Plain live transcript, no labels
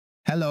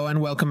Hello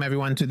and welcome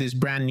everyone to this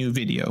brand new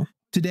video.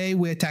 Today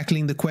we're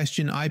tackling the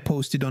question I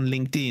posted on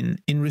LinkedIn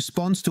in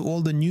response to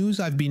all the news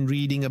I've been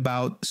reading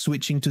about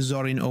switching to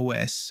Zorin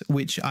OS,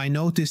 which I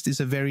noticed is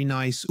a very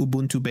nice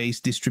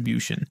Ubuntu-based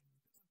distribution.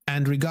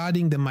 And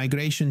regarding the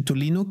migration to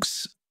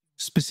Linux,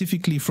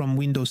 specifically from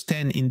Windows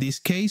 10 in this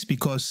case,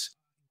 because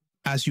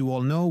as you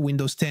all know,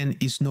 Windows 10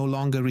 is no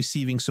longer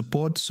receiving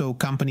support, so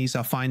companies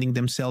are finding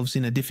themselves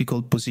in a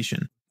difficult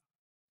position.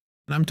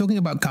 And I'm talking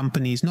about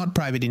companies, not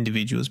private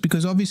individuals,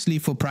 because obviously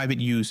for private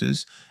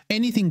users,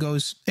 anything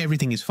goes,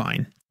 everything is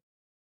fine.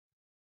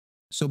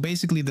 So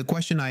basically the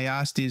question I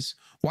asked is,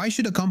 why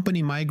should a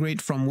company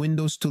migrate from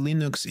Windows to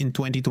Linux in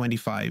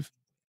 2025?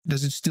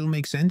 Does it still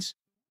make sense?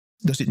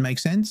 Does it make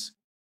sense?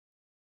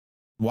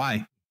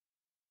 Why?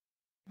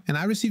 And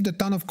I received a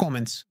ton of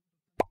comments.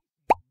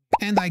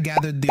 And I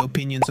gathered the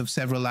opinions of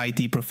several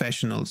IT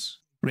professionals,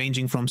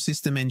 ranging from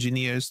system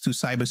engineers to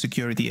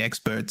cybersecurity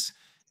experts.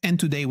 And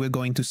today we're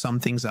going to sum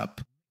things up.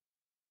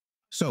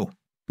 So,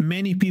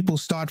 many people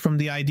start from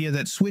the idea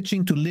that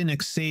switching to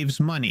Linux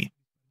saves money.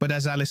 But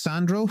as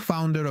Alessandro,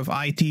 founder of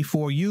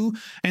IT4U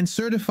and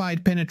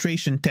certified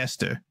penetration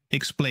tester,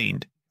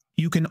 explained,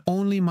 you can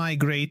only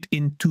migrate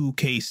in two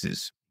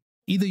cases.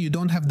 Either you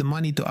don't have the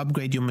money to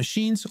upgrade your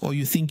machines or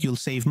you think you'll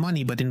save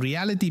money, but in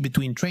reality,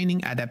 between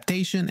training,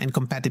 adaptation, and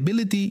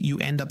compatibility, you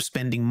end up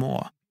spending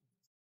more.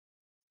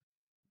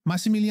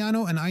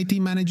 Massimiliano, an IT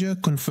manager,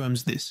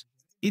 confirms this.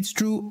 It's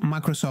true,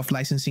 Microsoft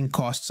licensing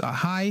costs are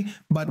high,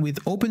 but with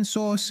open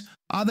source,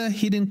 other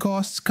hidden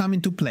costs come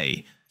into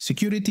play: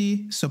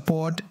 security,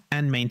 support,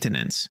 and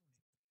maintenance.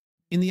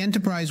 In the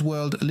enterprise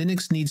world,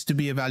 Linux needs to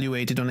be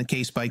evaluated on a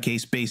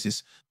case-by-case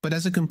basis, but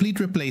as a complete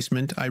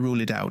replacement, I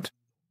rule it out.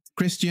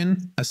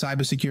 Christian, a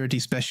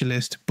cybersecurity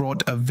specialist,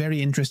 brought a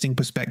very interesting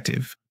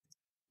perspective.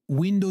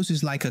 Windows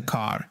is like a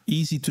car,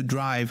 easy to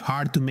drive,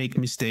 hard to make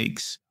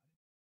mistakes.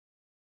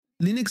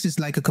 Linux is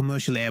like a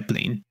commercial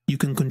airplane. You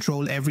can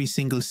control every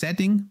single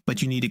setting,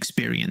 but you need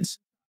experience.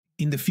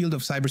 In the field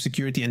of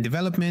cybersecurity and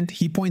development,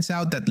 he points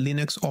out that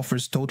Linux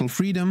offers total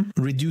freedom,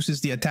 reduces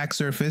the attack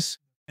surface,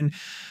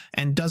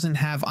 and doesn't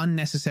have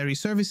unnecessary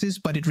services,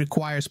 but it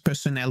requires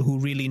personnel who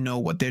really know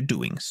what they're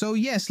doing. So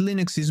yes,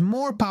 Linux is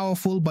more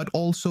powerful, but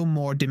also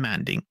more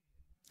demanding.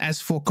 As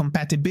for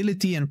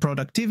compatibility and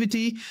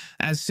productivity,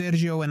 as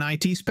Sergio, an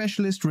IT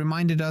specialist,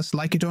 reminded us,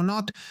 like it or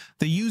not,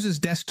 the user's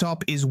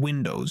desktop is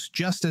Windows,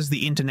 just as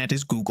the internet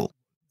is Google.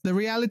 The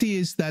reality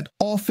is that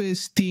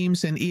Office,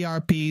 Teams, and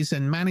ERPs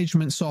and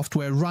management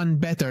software run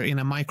better in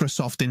a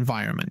Microsoft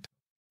environment.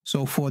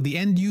 So for the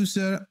end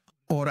user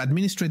or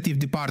administrative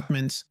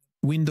departments,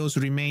 Windows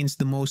remains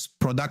the most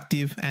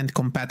productive and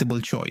compatible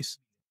choice.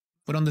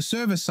 But on the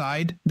server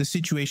side, the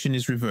situation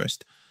is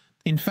reversed.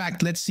 In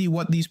fact, let's see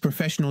what these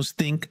professionals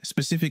think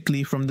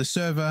specifically from the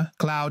server,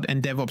 cloud,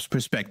 and DevOps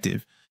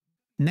perspective.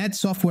 Net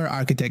software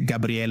architect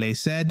Gabriele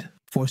said,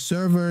 for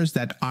servers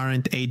that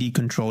aren't AD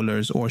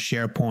controllers or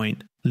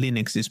SharePoint,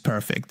 Linux is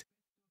perfect.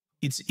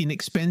 It's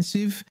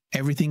inexpensive,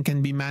 everything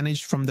can be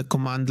managed from the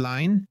command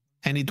line,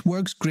 and it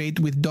works great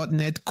with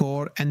 .NET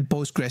Core and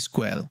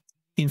PostgreSQL.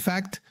 In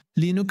fact,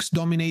 Linux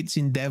dominates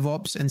in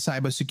DevOps and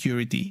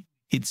cybersecurity.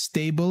 It's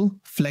stable,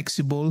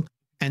 flexible,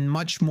 and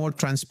much more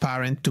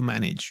transparent to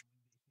manage.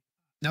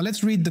 Now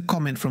let's read the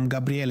comment from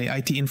Gabriele,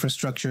 IT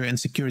infrastructure and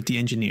security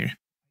engineer,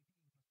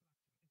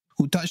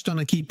 who touched on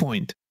a key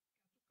point.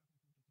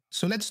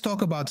 So let's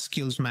talk about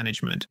skills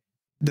management.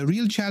 The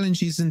real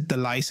challenge isn't the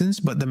license,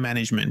 but the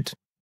management.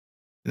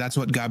 That's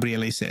what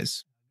Gabriele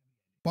says.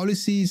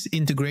 Policies,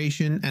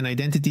 integration, and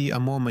identity are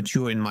more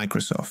mature in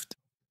Microsoft.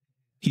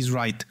 He's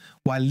right,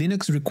 while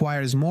Linux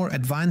requires more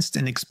advanced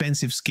and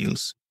expensive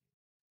skills.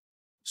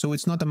 So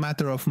it's not a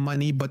matter of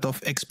money, but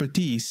of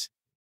expertise.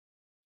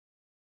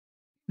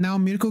 Now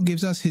Mirko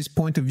gives us his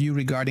point of view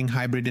regarding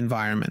hybrid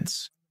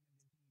environments.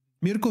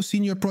 Mirko,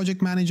 senior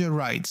project manager,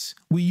 writes,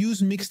 we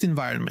use mixed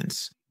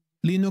environments,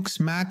 Linux,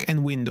 Mac,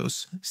 and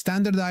Windows,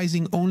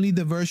 standardizing only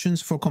the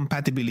versions for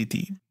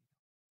compatibility.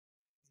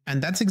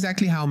 And that's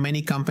exactly how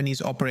many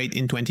companies operate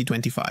in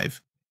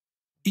 2025.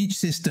 Each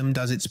system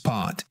does its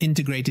part,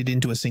 integrated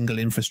into a single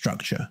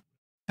infrastructure.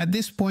 At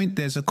this point,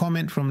 there's a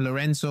comment from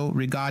Lorenzo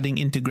regarding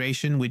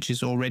integration, which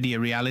is already a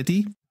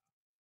reality.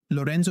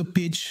 Lorenzo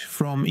Pitch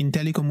from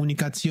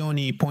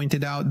Intellicomunicazioni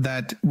pointed out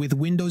that with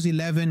Windows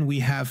 11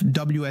 we have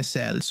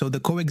WSL, so the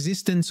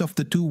coexistence of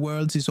the two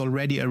worlds is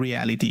already a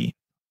reality.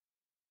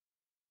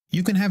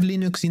 You can have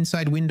Linux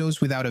inside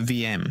Windows without a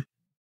VM.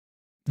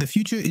 The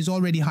future is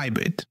already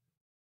hybrid.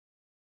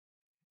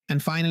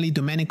 And finally,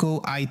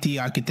 Domenico, IT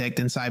architect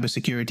and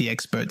cybersecurity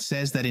expert,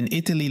 says that in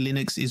Italy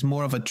Linux is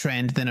more of a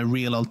trend than a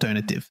real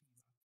alternative.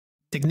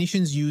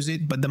 Technicians use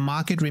it, but the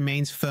market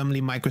remains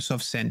firmly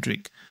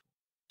Microsoft-centric.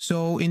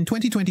 So in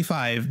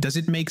 2025, does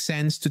it make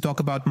sense to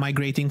talk about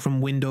migrating from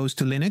Windows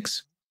to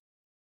Linux?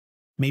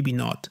 Maybe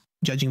not,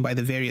 judging by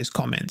the various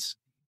comments.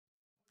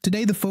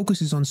 Today the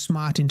focus is on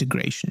smart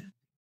integration.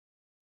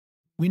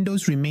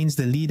 Windows remains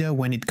the leader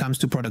when it comes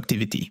to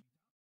productivity.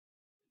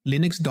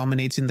 Linux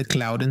dominates in the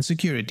cloud and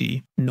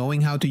security.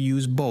 Knowing how to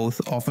use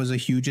both offers a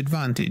huge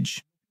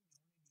advantage.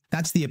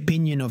 That's the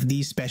opinion of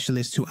these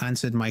specialists who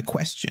answered my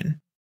question.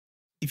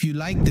 If you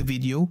liked the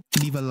video,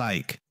 leave a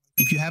like.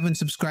 If you haven't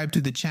subscribed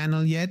to the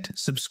channel yet,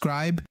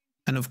 subscribe.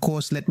 And of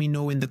course, let me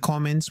know in the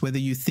comments whether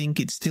you think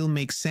it still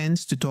makes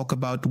sense to talk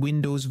about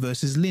Windows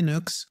versus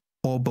Linux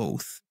or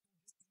both.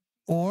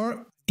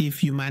 Or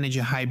if you manage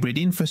a hybrid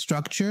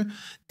infrastructure,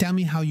 tell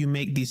me how you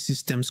make these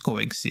systems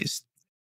coexist.